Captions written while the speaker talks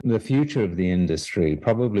The future of the industry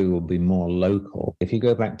probably will be more local. If you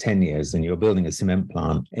go back 10 years and you're building a cement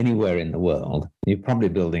plant anywhere in the world, you're probably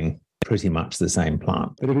building pretty much the same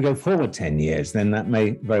plant. But if we go forward 10 years, then that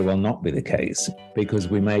may very well not be the case, because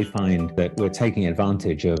we may find that we're taking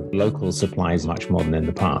advantage of local supplies much more than in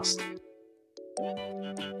the past.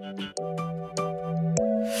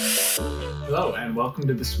 Hello, and welcome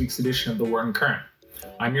to this week's edition of The Wharton Current.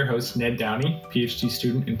 I'm your host, Ned Downey, PhD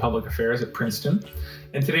student in Public Affairs at Princeton.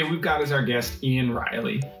 And today we've got as our guest Ian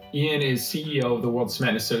Riley. Ian is CEO of the World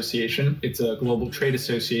Cement Association. It's a global trade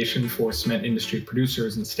association for cement industry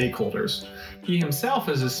producers and stakeholders. He himself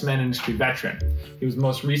is a cement industry veteran. He was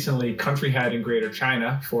most recently country head in Greater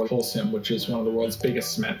China for Holcim, which is one of the world's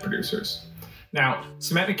biggest cement producers. Now,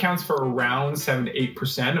 cement accounts for around 7 to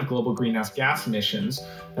 8% of global greenhouse gas emissions,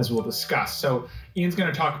 as we'll discuss. So Ian's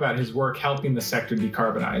going to talk about his work helping the sector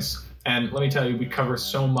decarbonize. And let me tell you, we cover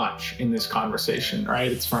so much in this conversation,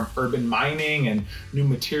 right? It's from urban mining and new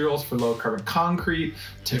materials for low carbon concrete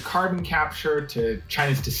to carbon capture to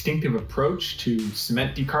China's distinctive approach to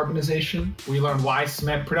cement decarbonization. We learn why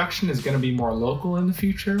cement production is going to be more local in the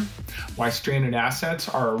future, why stranded assets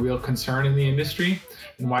are a real concern in the industry,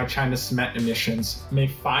 and why China's cement emissions may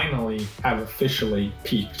finally have officially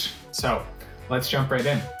peaked. So let's jump right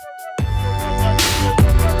in.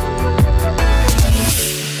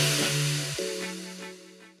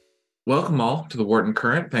 Welcome all to the Wharton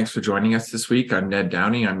Current. Thanks for joining us this week. I'm Ned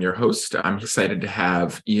Downey. I'm your host. I'm excited to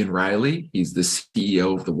have Ian Riley. He's the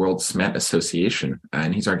CEO of the World Cement Association,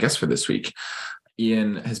 and he's our guest for this week.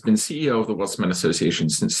 Ian has been CEO of the World Cement Association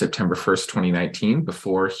since September 1st, 2019.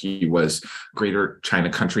 Before, he was Greater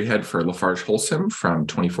China country head for Lafarge Holcim from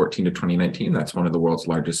 2014 to 2019. That's one of the world's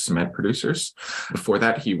largest cement producers. Before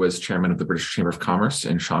that, he was chairman of the British Chamber of Commerce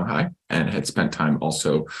in Shanghai and had spent time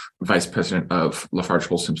also vice president of Lafarge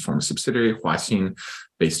Holcim's former subsidiary, Huaxin,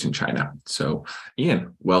 based in China. So,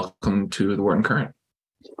 Ian, welcome to the Wharton Current.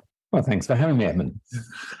 Well, thanks for having me, Edmund.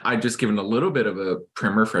 I've just given a little bit of a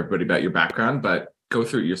primer for everybody about your background, but go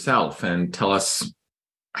through it yourself and tell us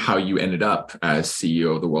how you ended up as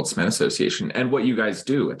CEO of the World Cement Association and what you guys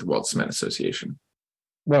do at the World Cement Association.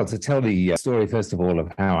 Well, to tell the story, first of all,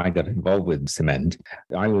 of how I got involved with cement,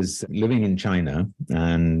 I was living in China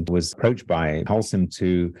and was approached by Holcim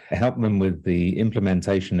to help them with the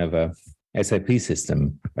implementation of a SAP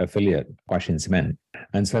system affiliate, Huaxin Cement.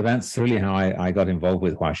 And so that's really how I got involved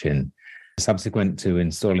with Huaxin. Subsequent to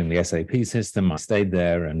installing the SAP system, I stayed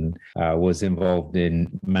there and was involved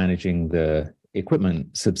in managing the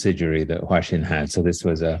equipment subsidiary that Huaxin had. So this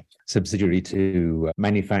was a subsidiary to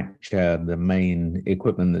manufacture the main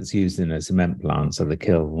equipment that's used in a cement plant, so the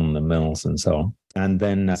kiln, the mills, and so on. And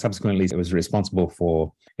then subsequently, it was responsible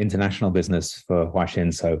for international business for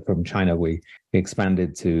Huaxin. So from China, we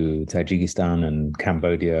expanded to Tajikistan and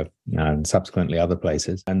Cambodia and subsequently other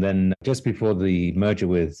places. And then just before the merger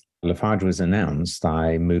with Lafarge was announced,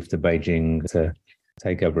 I moved to Beijing to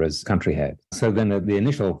take over as country head. So then the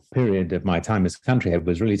initial period of my time as country head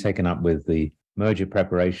was really taken up with the merger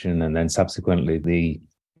preparation and then subsequently the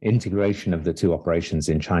integration of the two operations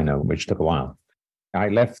in China, which took a while. I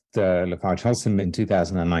left Lafarge Holcim in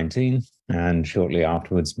 2019 and shortly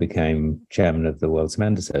afterwards became chairman of the World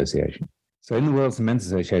Cement Association. So in the World Cement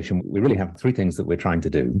Association, we really have three things that we're trying to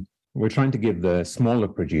do. We're trying to give the smaller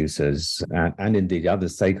producers and indeed other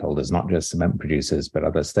stakeholders, not just cement producers, but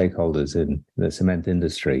other stakeholders in the cement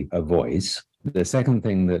industry, a voice. The second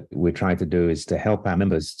thing that we're trying to do is to help our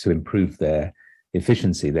members to improve their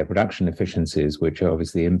efficiency, their production efficiencies, which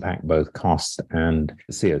obviously impact both cost and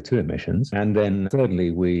CO2 emissions. And then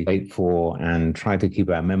thirdly, we wait for and try to keep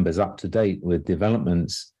our members up to date with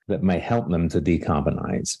developments that may help them to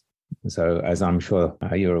decarbonize. So as I'm sure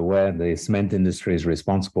you're aware, the cement industry is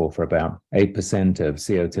responsible for about 8% of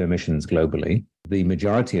CO2 emissions globally. The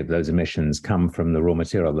majority of those emissions come from the raw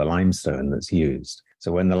material, the limestone that's used.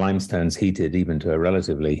 So when the limestone's heated even to a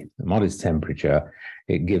relatively modest temperature,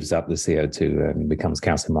 it gives up the CO2 and becomes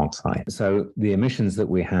calcium oxide. So the emissions that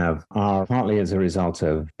we have are partly as a result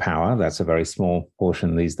of power. That's a very small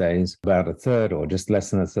portion these days, about a third or just less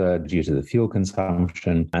than a third due to the fuel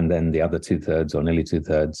consumption, and then the other 2/3 or nearly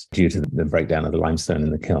 2/3 due to the breakdown of the limestone in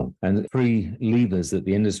the kiln. And three levers that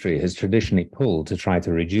the industry has traditionally pulled to try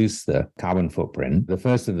to reduce the carbon footprint. The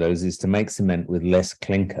first of those is to make cement with less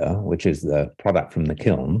clinker, which is the product from the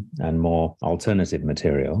kiln, and more alternative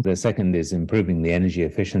material. The second is improving the energy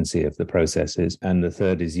efficiency of the processes. And the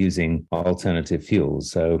third is using alternative fuels.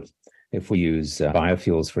 So if we use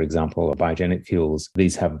biofuels, for example, or biogenic fuels,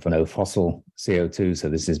 these have no fossil CO2, so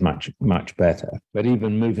this is much, much better. But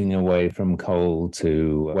even moving away from coal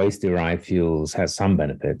to waste-derived fuels has some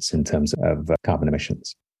benefits in terms of carbon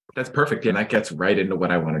emissions. That's perfect. And that gets right into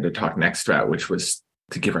what I wanted to talk next about, which was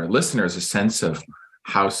to give our listeners a sense of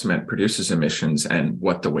how cement produces emissions and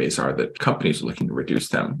what the ways are that companies are looking to reduce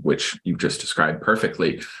them, which you just described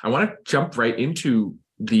perfectly. I want to jump right into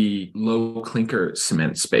the low clinker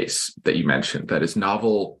cement space that you mentioned. That is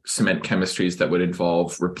novel cement chemistries that would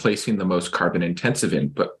involve replacing the most carbon intensive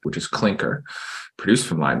input, which is clinker, produced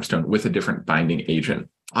from limestone, with a different binding agent.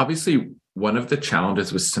 Obviously, one of the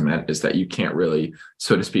challenges with cement is that you can't really,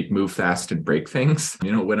 so to speak, move fast and break things.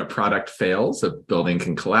 When a product fails, a building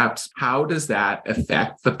can collapse. How does that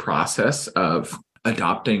affect the process of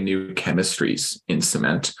adopting new chemistries in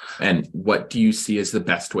cement? And what do you see as the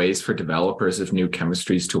best ways for developers of new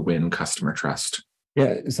chemistries to win customer trust?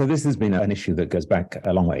 Yeah, so this has been an issue that goes back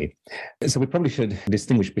a long way. So we probably should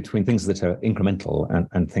distinguish between things that are incremental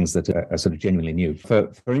and things that are sort of genuinely new. For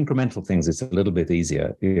incremental things, it's a little bit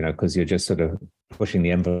easier, because you're just sort of pushing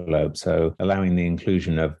the envelope. So allowing the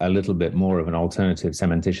inclusion of a little bit more of an alternative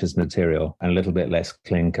cementitious material and a little bit less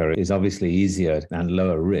clinker is obviously easier and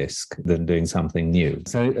lower risk than doing something new.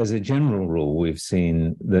 So as a general rule, we've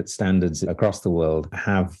seen that standards across the world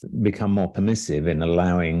have become more permissive in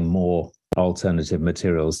allowing more alternative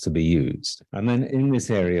materials to be used. And then in this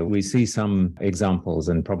area, we see some examples,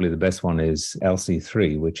 and probably the best one is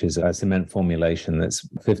LC3, which is a cement formulation that's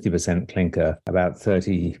 50% clinker, about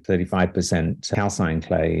 35% calcined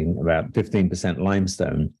clay, about 15%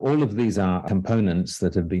 limestone. All of these are components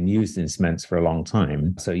that have been used in cements for a long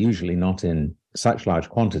time, so usually not in such large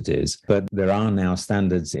quantities, but there are now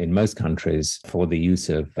standards in most countries for the use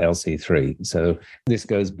of LC3. So this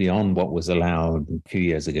goes beyond what was allowed a few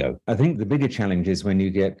years ago. I think the bigger challenge is when you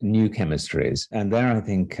get new chemistries. And there, I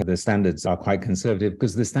think the standards are quite conservative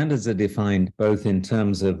because the standards are defined both in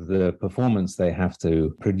terms of the performance they have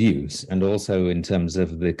to produce and also in terms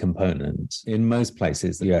of the components. In most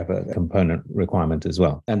places, you have a component requirement as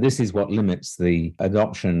well. And this is what limits the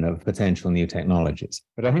adoption of potential new technologies.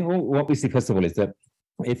 But I think what we see, first of all, is that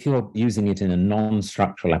if you're using it in a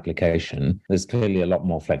non-structural application, there's clearly a lot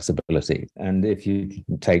more flexibility. And if you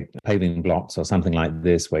take paving blocks or something like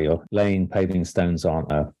this, where you're laying paving stones on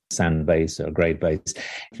a sand base or a grade base,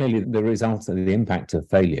 clearly the result of the impact of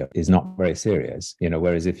failure is not very serious.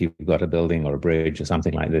 Whereas if you've got a building or a bridge or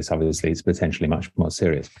something like this, obviously it's potentially much more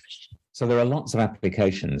serious. So there are lots of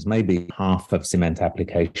applications, maybe half of cement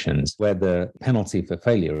applications, where the penalty for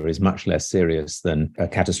failure is much less serious than a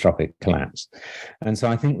catastrophic collapse. And so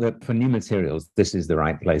I think that for new materials, this is the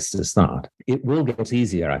right place to start. It will get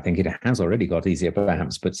easier. I think it has already got easier,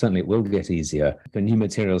 perhaps, but certainly it will get easier for new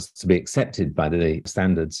materials to be accepted by the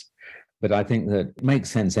standards. But I think that it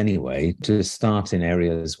makes sense anyway to start in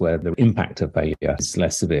areas where the impact of failure is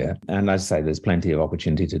less severe. And as I say, there's plenty of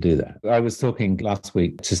opportunity to do that. I was talking last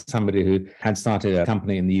week to somebody who had started a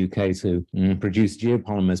company in the UK to produce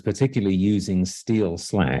geopolymers, particularly using steel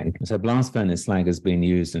slag. So blast furnace slag has been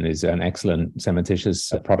used and is an excellent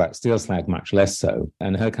cementitious product, steel slag much less so.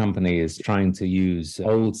 And her company is trying to use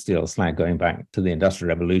old steel slag going back to the Industrial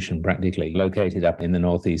Revolution, practically located up in the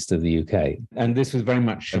northeast of the UK. And this was very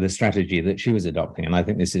much the strategy that she was adopting. And I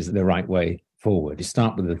think this is the right way forward. You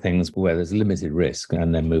start with the things where there's limited risk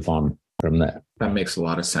and then move on from there. That makes a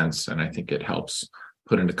lot of sense. And I think it helps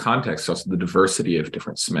put into context also the diversity of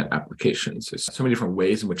different cement applications. There's so many different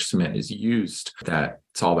ways in which cement is used that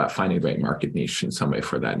it's all about finding the right market niche in some way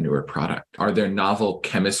for that newer product. Are there novel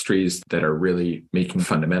chemistries that are really making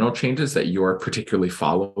fundamental changes that you're particularly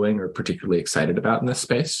following or particularly excited about in this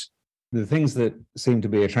space? The things that seem to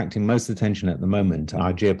be attracting most attention at the moment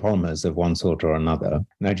are geopolymers of one sort or another.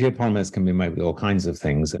 Now, geopolymers can be made with all kinds of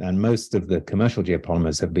things, and most of the commercial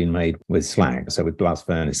geopolymers have been made with slag, so with blast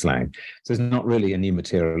furnace slag. So it's not really a new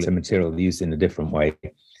material, it's a material used in a different way.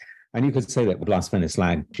 And you could say that blast furnace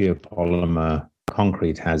slag, geopolymer,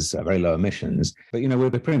 concrete has very low emissions, but we're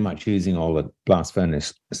pretty much using all the blast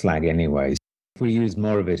furnace slag anyway. If we use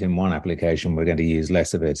more of it in one application, we're going to use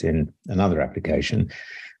less of it in another application.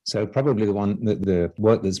 So probably the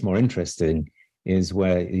work that's more interesting is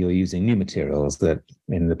where you're using new materials that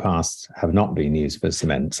in the past have not been used for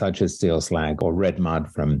cement, such as steel slag or red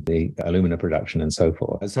mud from the alumina production and so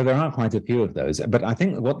forth. So there are quite a few of those. But I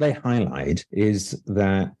think what they highlight is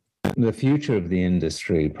that the future of the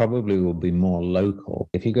industry probably will be more local.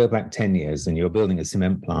 If you go back 10 years and you're building a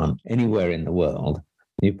cement plant anywhere in the world,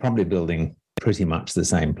 you're probably building pretty much the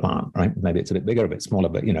same plant, right? Maybe it's a bit bigger, a bit smaller,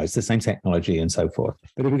 but it's the same technology and so forth.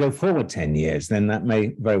 But if we go forward 10 years, then that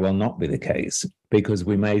may very well not be the case, because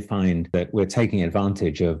we may find that we're taking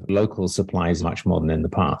advantage of local supplies much more than in the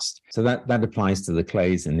past. So that applies to the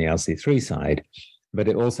clays in the LC3 side. but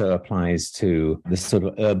it also applies to the sort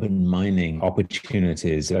of urban mining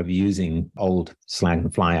opportunities of using old slag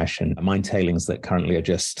and fly ash and mine tailings that currently are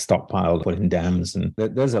just stockpiled, put in dams. And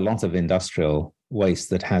there's a lot of industrial waste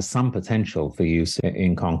that has some potential for use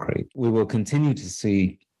in concrete. We will continue to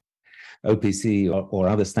see OPC or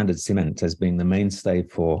other standard cement as being the mainstay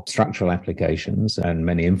for structural applications and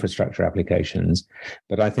many infrastructure applications.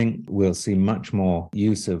 But I think we'll see much more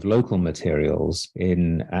use of local materials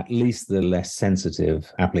in at least the less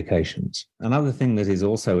sensitive applications. Another thing that is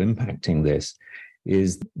also impacting this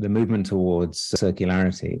is the movement towards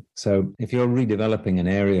circularity. So if you're redeveloping an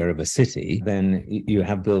area of a city, then you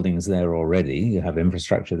have buildings there already, you have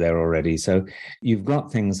infrastructure there already. So you've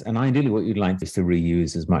got things, and ideally what you'd like is to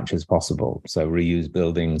reuse as much as possible. So reuse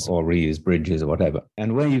buildings or reuse bridges or whatever.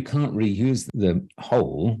 And where you can't reuse the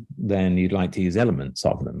whole, then you'd like to use elements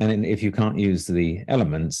of them. And if you can't use the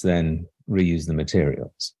elements, then reuse the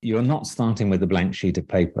materials. You're not starting with a blank sheet of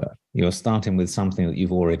paper. You're starting with something that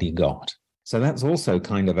you've already got. So that's also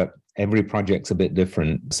kind of every project's a bit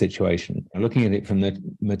different situation. Looking at it from the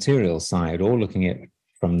material side or looking at it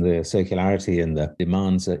from the circularity and the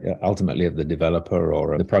demands ultimately of the developer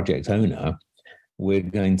or the project owner, we're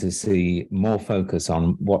going to see more focus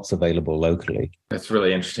on what's available locally. That's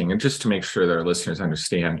really interesting. And just to make sure that our listeners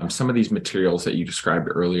understand, some of these materials that you described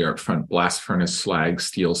earlier up front, blast furnace slag,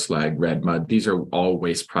 steel slag, red mud, these are all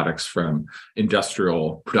waste products from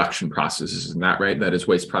industrial production processes. Isn't that right? That is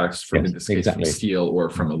waste products from, in this case, from steel or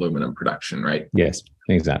from aluminum production, right? Yes,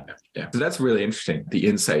 exactly. Yeah. So that's really interesting. The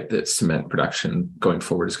insight that cement production going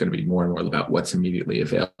forward is going to be more and more about what's immediately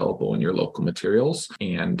available in your local materials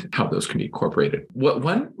and how those can be incorporated.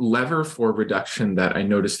 One lever for reduction that I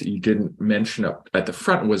noticed that you didn't mention up at the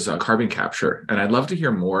front was carbon capture. And I'd love to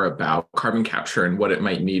hear more about carbon capture and what it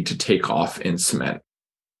might need to take off in cement.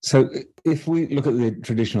 So if we look at the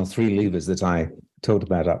traditional three levers that I talked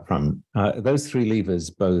about up front, those three levers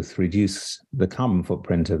both reduce the carbon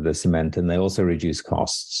footprint of the cement and they also reduce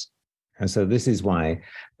costs. And so this is why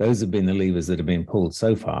those have been the levers that have been pulled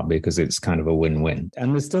so far, because it's kind of a win-win.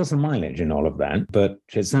 And there's still some mileage in all of that, but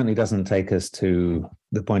it certainly doesn't take us to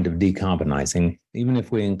the point of decarbonizing. Even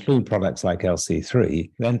if we include products like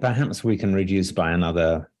LC3, then perhaps we can reduce by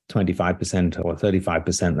another 25% or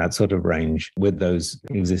 35%, that sort of range with those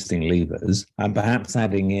existing levers, and perhaps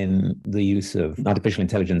adding in the use of artificial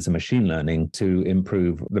intelligence and machine learning to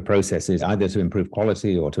improve the processes, either to improve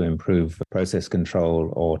quality or to improve process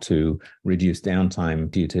control or to reduce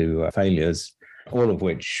downtime due to failures, all of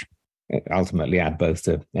which ultimately add both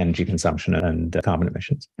to energy consumption and carbon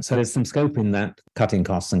emissions. So there's some scope in that cutting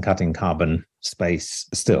costs and cutting carbon space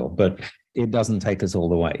still, but it doesn't take us all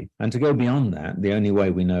the way. And to go beyond that, the only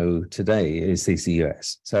way we know today is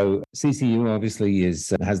CCUS. So CCU obviously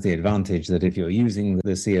has the advantage that if you're using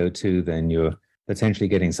the CO2, then you're potentially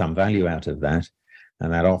getting some value out of that,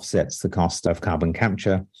 and that offsets the cost of carbon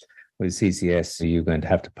capture. With CCS, you're going to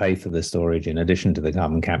have to pay for the storage in addition to the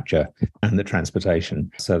carbon capture and the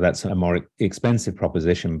transportation. So that's a more expensive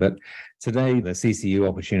proposition. But today, the CCU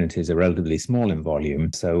opportunities are relatively small in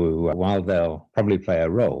volume. So while they'll probably play a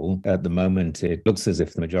role, at the moment, it looks as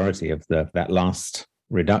if the majority of that last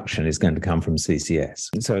reduction is going to come from CCS.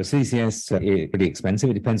 So CCS is pretty expensive.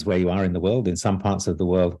 It depends where you are in the world. In some parts of the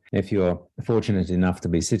world, if you're fortunate enough to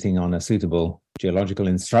be sitting on a suitable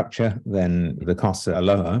geological structure, then the costs are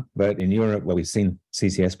lower. But in Europe, where we've seen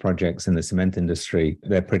CCS projects in the cement industry,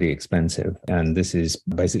 they're pretty expensive. And this is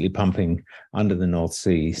basically pumping under the North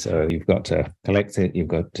Sea. So you've got to collect it, you've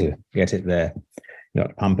got to get it there. You've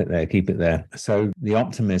got to pump it there, keep it there. So the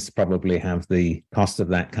optimists probably have the cost of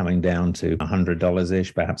that coming down to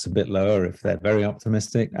 $100-ish, perhaps a bit lower if they're very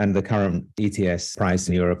optimistic. And the current ETS price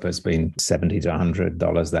in Europe has been $70 to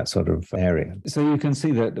 $100, that sort of area. So you can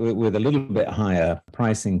see that with a little bit higher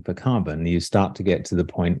pricing for carbon, you start to get to the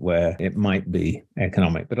point where it might be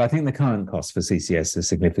economic. But I think the current cost for CCS is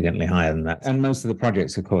significantly higher than that. And most of the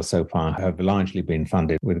projects, of course, so far have largely been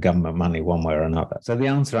funded with government money one way or another. So the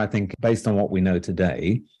answer, I think, based on what we know today,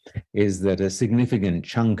 is that a significant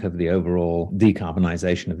chunk of the overall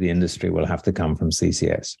decarbonization of the industry will have to come from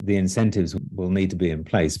CCS. The incentives will need to be in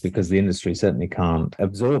place because the industry certainly can't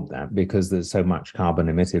absorb that because there's so much carbon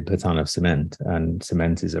emitted per ton of cement, and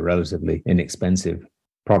cement is a relatively inexpensive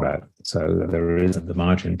product. So there isn't the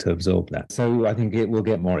margin to absorb that. So I think it will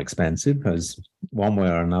get more expensive as one way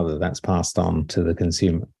or another that's passed on to the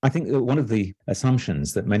consumer. I think that one of the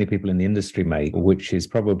assumptions that many people in the industry make, which is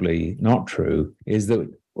probably not true, is that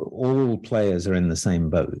all players are in the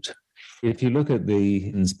same boat. if you look at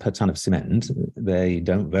the per ton of cement, they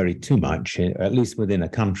don't vary too much, at least within a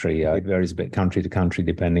country. It varies a bit country to country,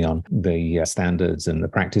 depending on the standards and the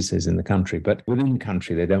practices in the country. But within the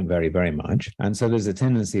country, they don't vary very much. And so there's a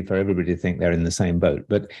tendency for everybody to think they're in the same boat.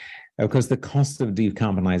 But of course, the cost of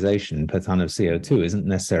decarbonization per ton of CO2 isn't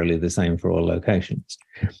necessarily the same for all locations.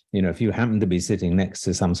 If you happen to be sitting next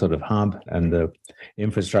to some sort of hub and the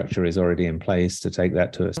infrastructure is already in place to take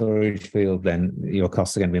that to a storage field, then your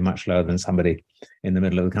costs are going to be much lower than somebody in the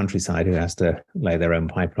middle of the countryside who has to lay their own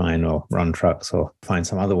pipeline or run trucks or find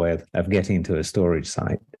some other way of getting to a storage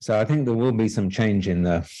site. So I think there will be some change in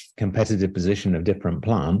the competitive position of different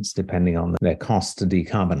plants depending on their cost to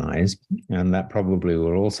decarbonize. And that probably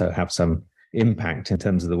will also have some impact in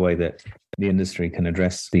terms of the way that the industry can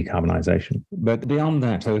address decarbonization. But beyond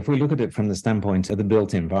that, so if we look at it from the standpoint of the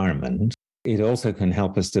built environment, it also can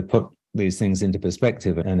help us to put these things into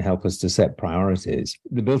perspective and help us to set priorities.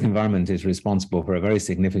 The built environment is responsible for a very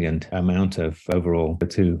significant amount of overall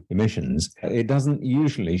CO2 emissions. It doesn't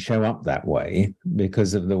usually show up that way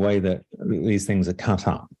because of the way that these things are cut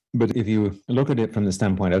up. But if you look at it from the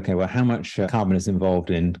standpoint, okay, well, how much carbon is involved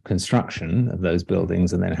in construction of those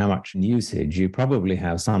buildings and then how much in usage, you probably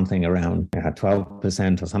have something around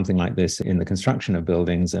 12% or something like this in the construction of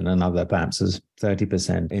buildings and another perhaps as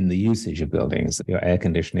 30% in the usage of buildings, your air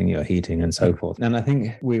conditioning, your heating and so forth. And I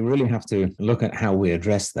think we really have to look at how we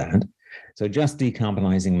address that. So just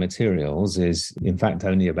decarbonizing materials is, in fact,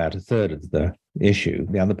 only about a third of the issue.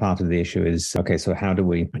 The other part of the issue is, okay, so how do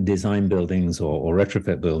we design buildings or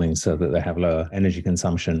retrofit buildings so that they have lower energy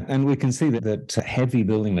consumption? And we can see that heavy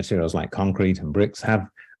building materials like concrete and bricks have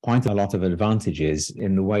quite a lot of advantages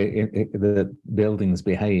in the way the buildings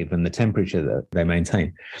behave and the temperature that they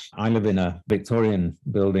maintain. I live in a Victorian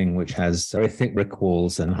building which has very thick brick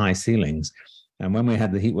walls and high ceilings. And when we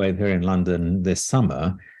had the heat wave here in London this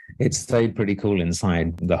summer, it stayed pretty cool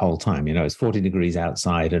inside the whole time. It's 40 degrees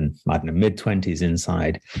outside and mid-20s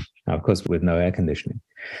inside, of course, with no air conditioning.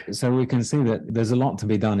 So we can see that there's a lot to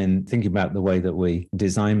be done in thinking about the way that we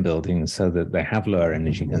design buildings so that they have lower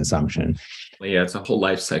energy consumption. Yeah, it's a whole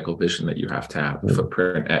life cycle vision that you have to have,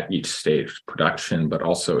 footprint at each stage, production, but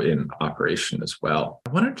also in operation as well.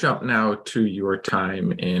 I want to jump now to your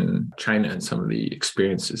time in China and some of the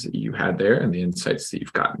experiences that you had there and the insights that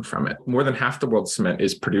you've gotten from it. More than half the world's cement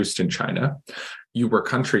is produced in China. You were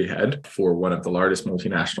country head for one of the largest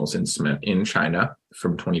multinationals in cement in China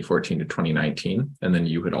from 2014 to 2019. And then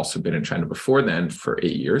you had also been in China before then for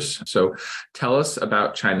 8 years. So tell us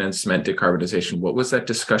about China and cement decarbonization. What was that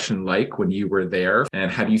discussion like when you were there? And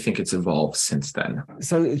how do you think it's evolved since then?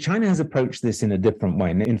 So China has approached this in a different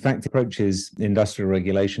way. In fact, it approaches industrial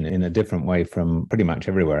regulation in a different way from pretty much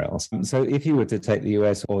everywhere else. So if you were to take the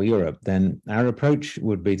US or Europe, then our approach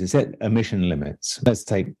would be to set emission limits. Let's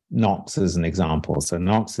take NOx as an example. So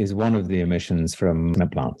NOx is one of the emissions from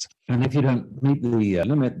cement plants. And if you don't meet the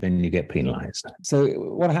limit, then you get penalized. So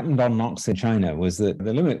what happened on NOx in China was that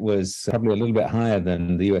the limit was probably a little bit higher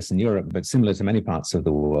than the US and Europe, but similar to many parts of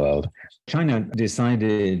the world. China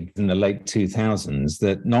decided in the late 2000s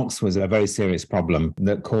that NOx was a very serious problem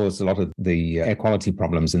that caused a lot of the air quality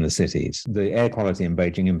problems in the cities. The air quality in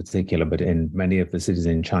Beijing in particular, but in many of the cities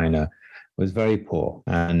in China, was very poor.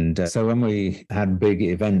 And so when we had big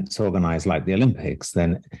events organized like the Olympics,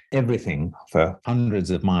 then everything for hundreds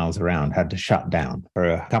of miles around had to shut down for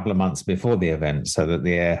a couple of months before the event so that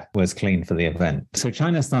the air was clean for the event. So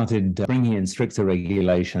China started bringing in stricter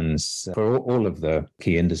regulations for all of the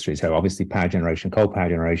key industries. So obviously power generation, coal power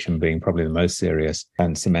generation being probably the most serious,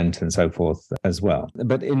 and cement and so forth as well.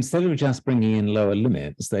 But instead of just bringing in lower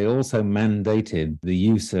limits, they also mandated the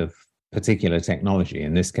use of particular technology,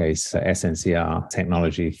 in this case, SNCR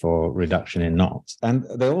technology for reduction in NOx. And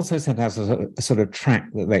they also set out a sort of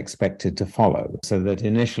track that they expected to follow, so that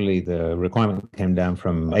initially the requirement came down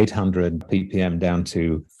from 800 ppm down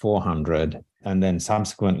to 400, and then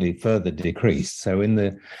subsequently further decreased. So in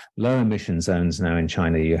the low emission zones now in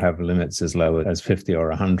China, you have limits as low as 50 or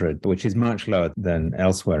 100, which is much lower than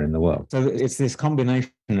elsewhere in the world. So it's this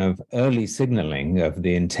combination of early signaling of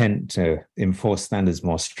the intent to enforce standards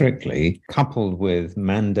more strictly, coupled with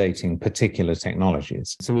mandating particular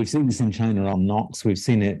technologies. So we've seen this in China on NOx. We've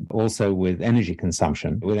seen it also with energy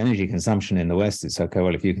consumption. With energy consumption in the West, it's okay,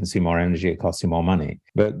 well, if you consume more energy, it costs you more money.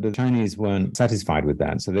 But the Chinese weren't satisfied with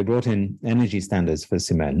that. So they brought in energy standards for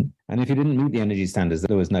cement. And if you didn't meet the energy standards,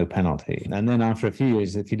 there was no penalty. And then after a few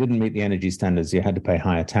years, if you didn't meet the energy standards, you had to pay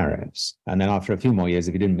higher tariffs. And then after a few more years,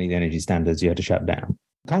 if you didn't meet the energy standards, you had to shut down.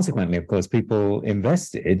 Consequently, of course, people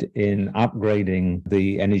invested in upgrading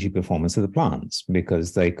the energy performance of the plants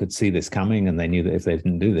because they could see this coming and they knew that if they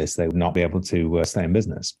didn't do this, they would not be able to stay in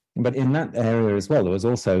business. But in that area as well, there was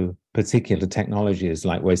also particular technologies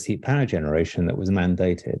like waste heat power generation that was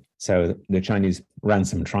mandated. So the Chinese ran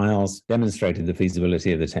some trials, demonstrated the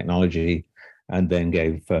feasibility of the technology, and then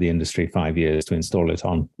gave the industry 5 years to install it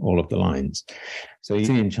on all of the lines. So you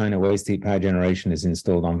see in China, waste heat power generation is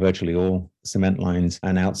installed on virtually all cement lines,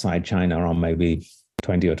 and outside China on maybe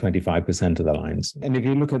 20 or 25% of the lines. And if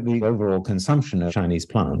you look at the overall consumption of Chinese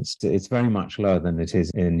plants, it's very much lower than it is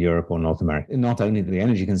in Europe or North America. Not only the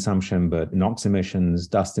energy consumption, but NOx emissions,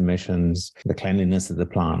 dust emissions, the cleanliness of the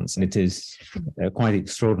plants. And it is quite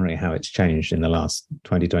extraordinary how it's changed in the last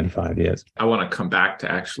 20, 25 years. I want to come back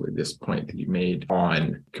to actually this point that you made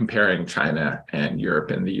on comparing China and Europe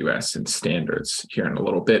and the US and standards here in a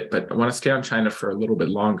little bit, but I want to stay on China for a little bit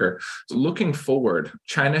longer. So looking forward,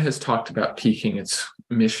 China has talked about peaking its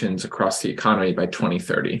emissions across the economy by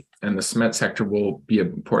 2030. And the cement sector will be an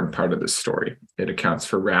important part of this story. It accounts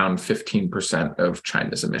for around 15% of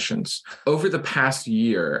China's emissions. Over the past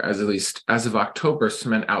year, at least as of October,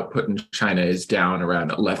 cement output in China is down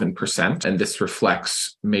around 11%. And this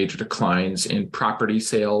reflects major declines in property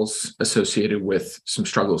sales associated with some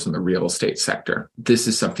struggles in the real estate sector. This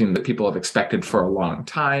is something that people have expected for a long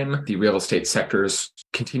time. The real estate sector's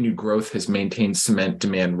continued growth has maintained cement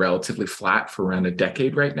demand relatively flat for around a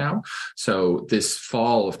decade right now. So this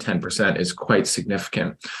fall of 10% is quite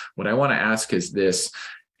significant. What I want to ask is this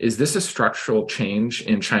a structural change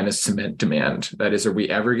in China's cement demand? That is, are we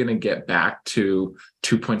ever going to get back to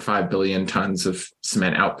 2.5 billion tons of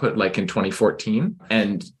cement output like in 2014?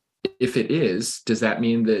 And if it is, does that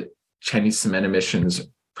mean that Chinese cement emissions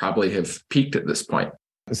probably have peaked at this point?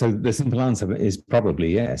 So the simple answer is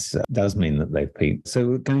probably yes. It does mean that they've peaked.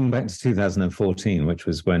 So going back to 2014, which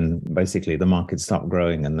was when basically the market stopped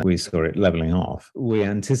growing and we saw it leveling off, we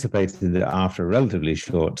anticipated that after a relatively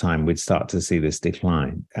short time, we'd start to see this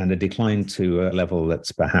decline, and a decline to a level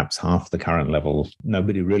that's perhaps half the current level.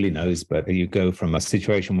 Nobody really knows, but you go from a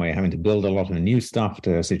situation where you're having to build a lot of new stuff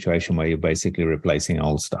to a situation where you're basically replacing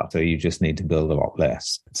old stuff. So you just need to build a lot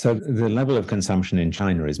less. So the level of consumption in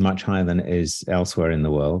China is much higher than it is elsewhere in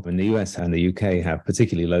the world. In the US and the UK have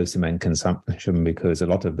particularly low cement consumption because a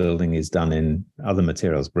lot of building is done in other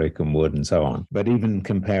materials, brick and wood and so on. But even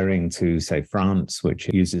comparing to, say, France, which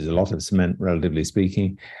uses a lot of cement, relatively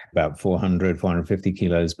speaking, about 450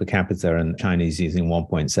 kilos per capita, and Chinese using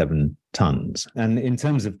 1.7 tons. And in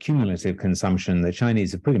terms of cumulative consumption, the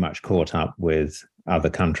Chinese have pretty much caught up with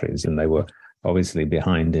other countries, and they were obviously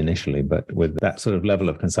behind initially, but with that sort of level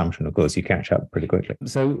of consumption, of course, you catch up pretty quickly.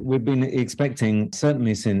 So we've been expecting,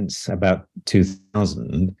 certainly since about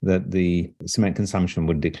 2000, that the cement consumption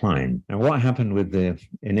would decline. And what happened with the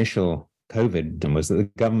initial COVID was that the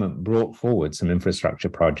government brought forward some infrastructure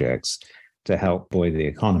projects to help buoy the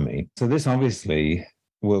economy. So this obviously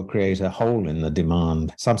will create a hole in the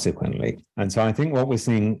demand subsequently. And so I think what we're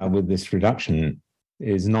seeing with this reduction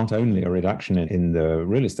is not only a reduction in the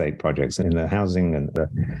real estate projects, in the housing and the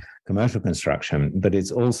commercial construction, but it's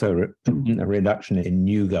also a reduction in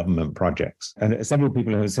new government projects. And several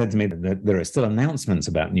people have said to me that there are still announcements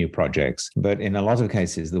about new projects, but in a lot of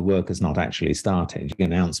cases, the work has not actually started.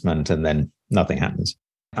 Announcement and then nothing happens.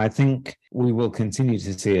 I think we will continue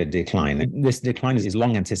to see a decline. This decline is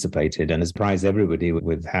long anticipated and has surprised everybody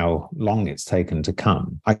with how long it's taken to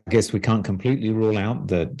come. I guess we can't completely rule out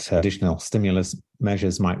that additional stimulus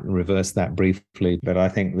measures might reverse that briefly, but I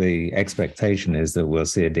think the expectation is that we'll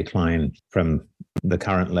see a decline from the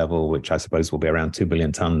current level, which I suppose will be around 2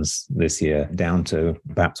 billion tons this year, down to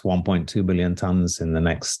perhaps 1.2 billion tons in the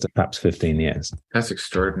next perhaps 15 years. That's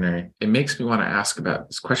extraordinary. It makes me want to ask about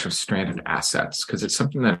this question of stranded assets, because it's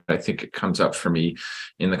something that I think it comes up for me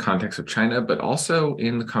in the context of China, but also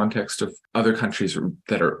in the context of other countries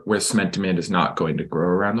that are where cement demand is not going to grow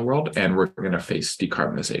around the world, and we're going to face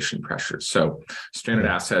decarbonization pressures. So stranded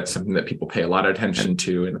assets, something that people pay a lot of attention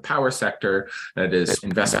to in the power sector, that is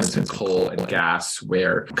investments in coal and gas,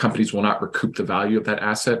 where companies will not recoup the value of that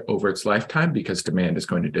asset over its lifetime because demand is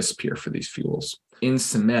going to disappear for these fuels. In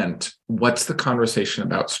cement, what's the conversation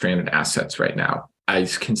about stranded assets right now? I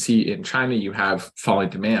can see in China, you have falling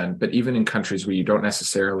demand, but even in countries where you don't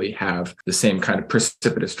necessarily have the same kind of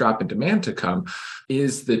precipitous drop in demand to come,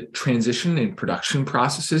 is the transition in production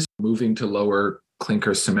processes moving to lower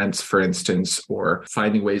clinker cements, for instance, or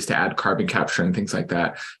finding ways to add carbon capture and things like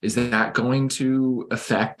that, is that going to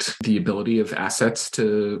affect the ability of assets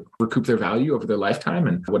to recoup their value over their lifetime?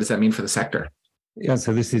 And what does that mean for the sector? Yeah,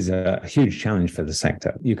 so this is a huge challenge for the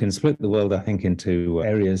sector. You can split the world, I think, into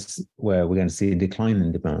areas where we're going to see a decline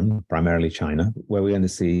in demand, primarily China, where we're going to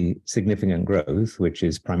see significant growth, which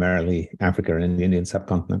is primarily Africa and the Indian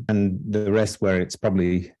subcontinent, and the rest where it's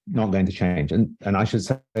probably not going to change. And I should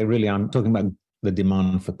say, really, I'm talking about the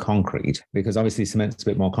demand for concrete, because obviously cement's a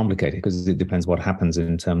bit more complicated because it depends what happens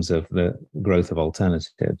in terms of the growth of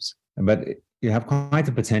alternatives. But you have quite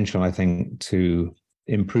a potential, I think, to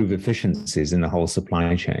improve efficiencies in the whole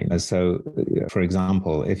supply chain. So, for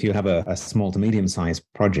example, if you have a small to medium-sized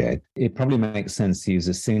project, it probably makes sense to use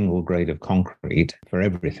a single grade of concrete for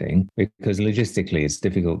everything, because logistically it's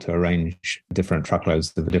difficult to arrange different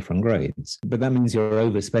truckloads of the different grades. But that means you're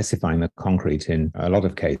over-specifying the concrete in a lot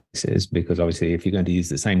of cases, because obviously if you're going to use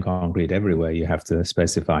the same concrete everywhere, you have to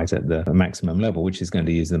specify it at the maximum level, which is going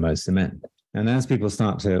to use the most cement. And as people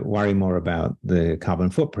start to worry more about the carbon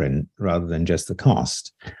footprint rather than just the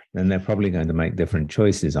cost, then they're probably going to make different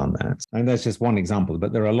choices on that. And that's just one example,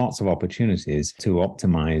 but there are lots of opportunities to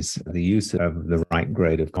optimize the use of the right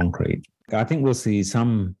grade of concrete. I think we'll see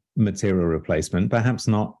some material replacement, perhaps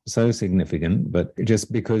not so significant, but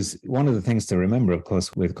just because one of the things to remember, of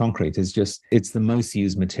course, with concrete is just it's the most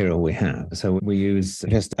used material we have. So we use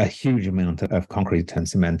just a huge amount of concrete and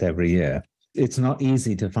cement every year. It's not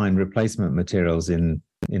easy to find replacement materials in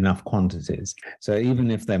enough quantities. So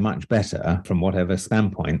even if they're much better from whatever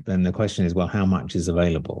standpoint, then the question is, well, how much is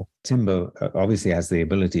available? Timber obviously has the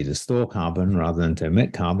ability to store carbon rather than to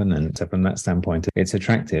emit carbon. And so from that standpoint, it's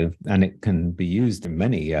attractive and it can be used in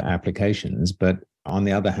many applications. But on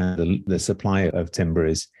the other hand, the supply of timber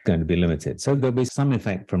is going to be limited. So there'll be some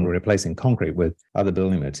effect from replacing concrete with other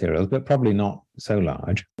building materials, but probably not so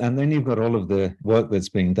large. And then you've got all of the work that's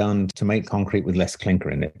being done to make concrete with less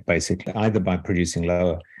clinker in it, basically, either by producing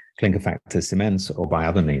lower clinker factor cements or by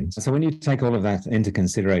other means. So when you take all of that into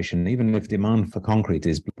consideration, even if demand for concrete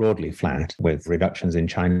is broadly flat, with reductions in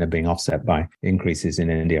China being offset by increases in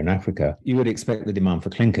India and Africa, you would expect the demand for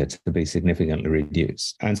clinker to be significantly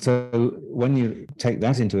reduced. And so when you take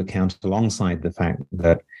that into account alongside the fact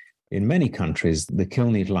that in many countries, the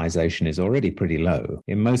kiln utilization is already pretty low.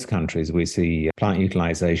 In most countries, we see plant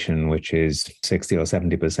utilization, which is 60 or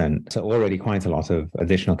 70%, so already quite a lot of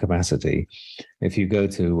additional capacity. If you go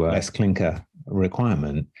to less clinker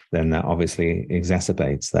requirement, then that obviously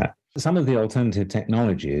exacerbates that. Some of the alternative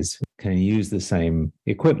technologies can use the same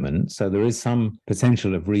equipment, so there is some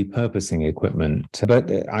potential of repurposing equipment, but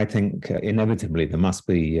I think inevitably there must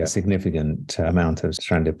be a significant amount of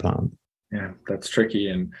stranded plant. Yeah, that's tricky.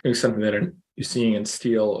 And it's something that you're seeing in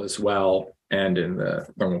steel as well and in the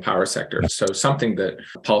thermal power sector. So something that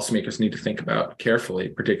policymakers need to think about carefully,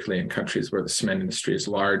 particularly in countries where the cement industry is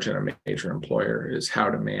large and a major employer, is how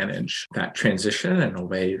to manage that transition in a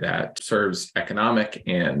way that serves economic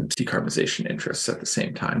and decarbonization interests at the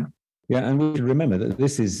same time. Yeah, and we should remember that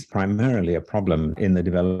this is primarily a problem in the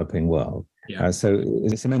developing world. Yeah. So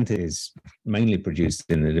cement is mainly produced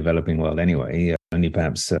in the developing world anyway. Only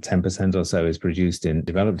perhaps 10% or so is produced in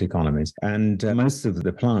developed economies. And most of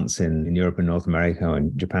the plants in Europe and North America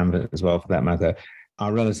and Japan as well, for that matter,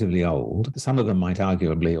 are relatively old. Some of them might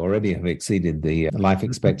arguably already have exceeded the life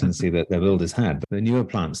expectancy that their builders had. But the newer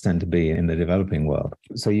plants tend to be in the developing world.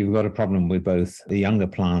 So you've got a problem with both the younger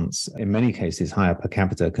plants, in many cases, higher per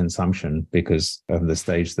capita consumption because of the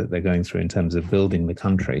stage that they're going through in terms of building the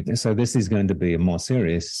country. So this is going to be a more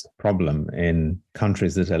serious problem in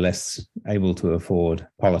countries that are less able to afford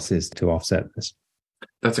policies to offset this.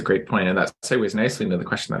 That's a great point. And that segues nicely into the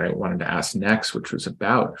question that I wanted to ask next, which was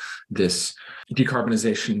about this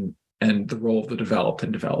decarbonization and the role of the developed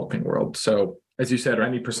and developing world. So as you said,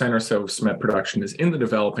 90% or so of cement production is in the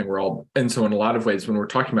developing world. And so in a lot of ways, when we're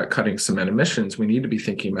talking about cutting cement emissions, we need to be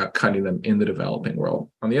thinking about cutting them in the developing world.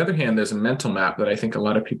 On the other hand, there's a mental map that I think a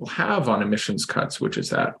lot of people have on emissions cuts, which is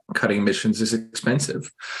that cutting emissions is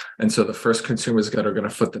expensive. And so the first consumers that are going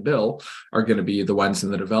to foot the bill are going to be the ones in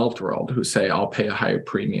the developed world who say, I'll pay a higher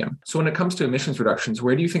premium. So when it comes to emissions reductions,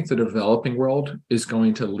 where do you think the developing world is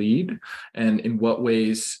going to lead? And in what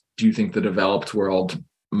ways do you think the developed world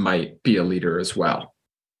might be a leader as well?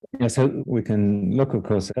 Yeah, so we can look, of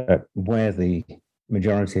course, at where the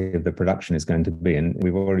majority of the production is going to be. And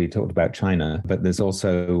we've already talked about China, but there's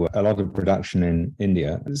also a lot of production in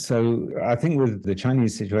India. So I think with the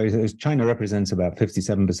Chinese situation, China represents about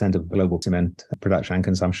 57% of global cement production and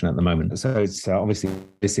consumption at the moment. So it's obviously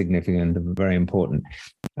significant and very important.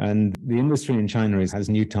 And the industry in China has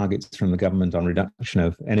new targets from the government on reduction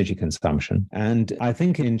of energy consumption. And I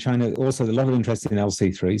think in China also a lot of interest in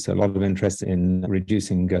LC3, so a lot of interest in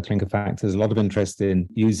reducing clinker factors, a lot of interest in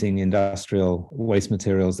using industrial waste waste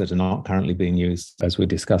materials that are not currently being used, as we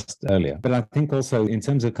discussed earlier. But I think also in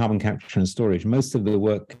terms of carbon capture and storage, most of the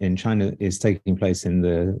work in China is taking place in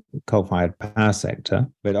the coal-fired power sector.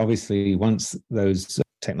 But obviously, once those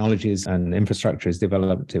technologies and infrastructure is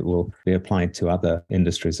developed, it will be applied to other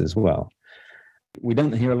industries as well. We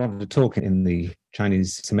don't hear a lot of talk in the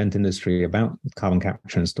Chinese cement industry about carbon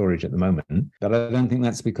capture and storage at the moment, but I don't think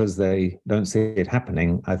that's because they don't see it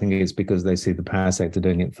happening. I think it's because they see the power sector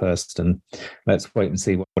doing it first, and let's wait and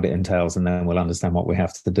see what it entails, and then we'll understand what we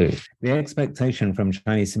have to do. The expectation from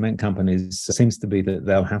Chinese cement companies seems to be that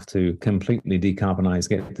they'll have to completely decarbonize,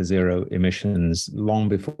 get to zero emissions long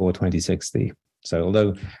before 2060. So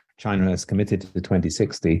although China has committed to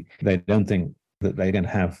 2060, they don't think that they're going to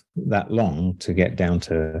have that long to get down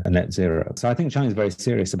to a net zero. So I think China is very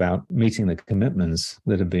serious about meeting the commitments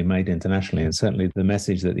that have been made internationally. And certainly the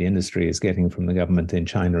message that the industry is getting from the government in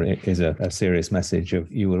China is a serious message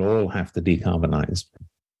of you will all have to decarbonize.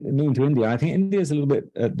 Moving to India, I think India is a little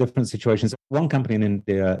bit different situations. One company in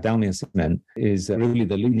India, Dalmia Cement, is really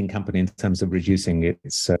the leading company in terms of reducing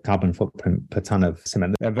its carbon footprint per ton of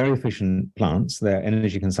cement. They're very efficient plants. Their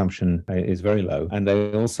energy consumption is very low. And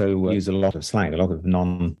they also use a lot of slag, a lot of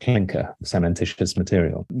non-clinker cementitious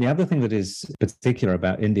material. The other thing that is particular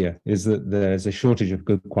about India is that there's a shortage of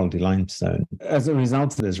good quality limestone. As a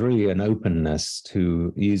result, there's really an openness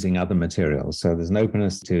to using other materials. So there's an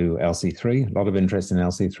openness to LC3, a lot of interest in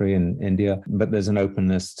LC3 in India, but there's an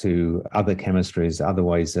openness to other chemistries, other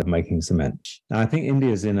ways of making cement. Now, I think India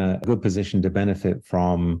is in a good position to benefit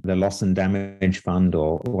from the loss and damage fund,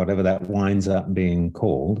 or whatever that winds up being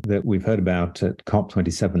called, that we've heard about at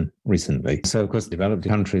COP27 recently. So, of course, developed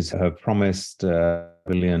countries have promised $1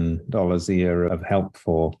 billion a year of help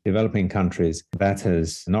for developing countries. That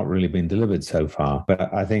has not really been delivered so far.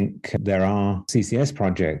 But I think there are CCS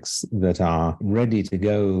projects that are ready to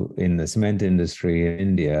go in the cement industry in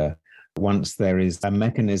India once there is a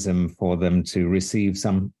mechanism for them to receive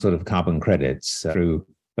some sort of carbon credits through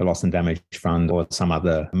the loss and damage fund or some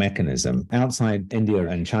other mechanism. Outside India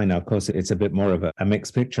and China, of course, it's a bit more of a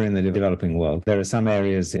mixed picture in the developing world. There are some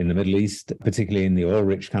areas in the Middle East, particularly in the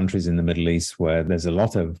oil-rich countries in the Middle East, where there's a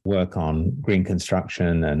lot of work on green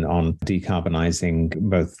construction and on decarbonizing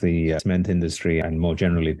both the cement industry and more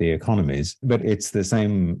generally the economies. But it's the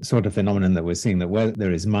same sort of phenomenon that we're seeing, that where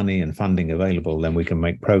there is money and funding available, then we can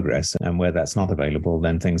make progress. And where that's not available,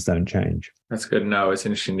 then things don't change. That's good to know. It's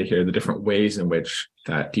interesting to hear the different ways in which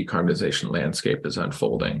that decarbonization landscape is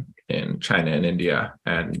unfolding in China and India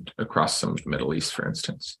and across some of the Middle East, for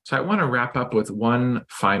instance. So I want to wrap up with one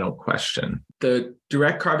final question. The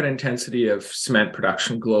direct carbon intensity of cement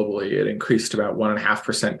production globally, it increased about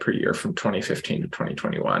 1.5% per year from 2015 to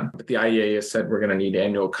 2021. But the IEA has said we're going to need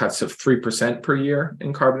annual cuts of 3% per year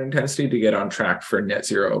in carbon intensity to get on track for net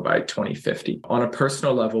zero by 2050. On a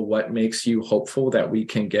personal level, what makes you hopeful that we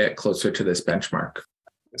can get closer to this benchmark?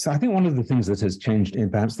 So I think one of the things that has changed in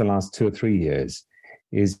perhaps the last 2 or 3 years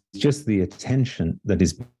is just the attention that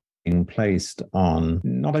is being placed on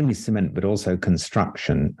not only cement, but also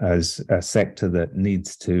construction as a sector that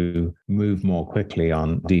needs to move more quickly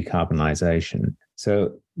on decarbonization.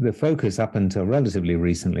 So the focus up until relatively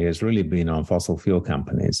recently has really been on fossil fuel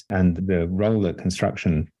companies, and the role that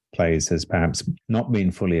construction plays has perhaps not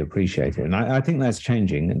been fully appreciated. And I think that's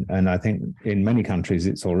changing. And I think in many countries,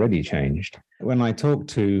 it's already changed. When I talk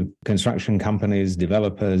to construction companies,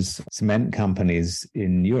 developers, cement companies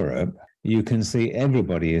in Europe, you can see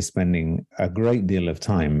everybody is spending a great deal of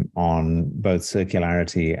time on both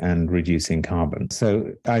circularity and reducing carbon.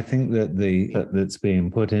 So I think that that's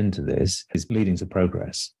being put into this is leading to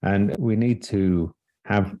progress. And we need to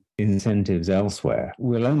have incentives elsewhere.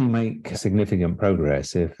 We'll only make significant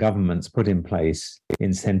progress if governments put in place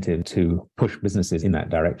incentive to push businesses in that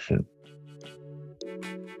direction.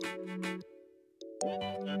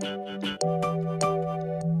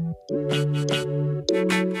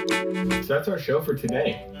 So that's our show for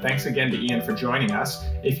today. Thanks again to Ian for joining us.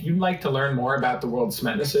 If you'd like to learn more about the World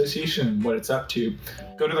Cement Association and what it's up to,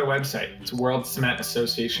 go to their website. It's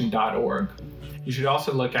worldcementassociation.org. You should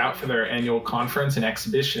also look out for their annual conference and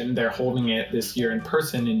exhibition. They're holding it this year in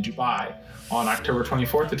person in Dubai on October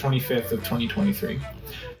 24th to 25th of 2023. And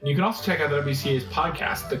you can also check out WCA's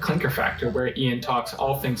podcast, The Clinker Factor, where Ian talks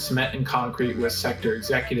all things cement and concrete with sector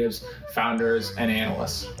executives, founders, and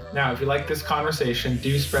analysts. Now, if you like this conversation,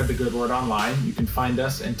 do spread the good word online. You can find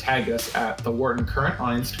us and tag us at The Wharton Current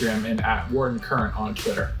on Instagram and at Wharton Current on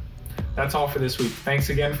Twitter. That's all for this week. Thanks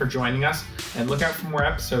again for joining us, and look out for more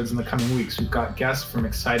episodes in the coming weeks. We've got guests from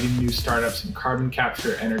exciting new startups in carbon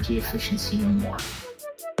capture, energy efficiency, and more.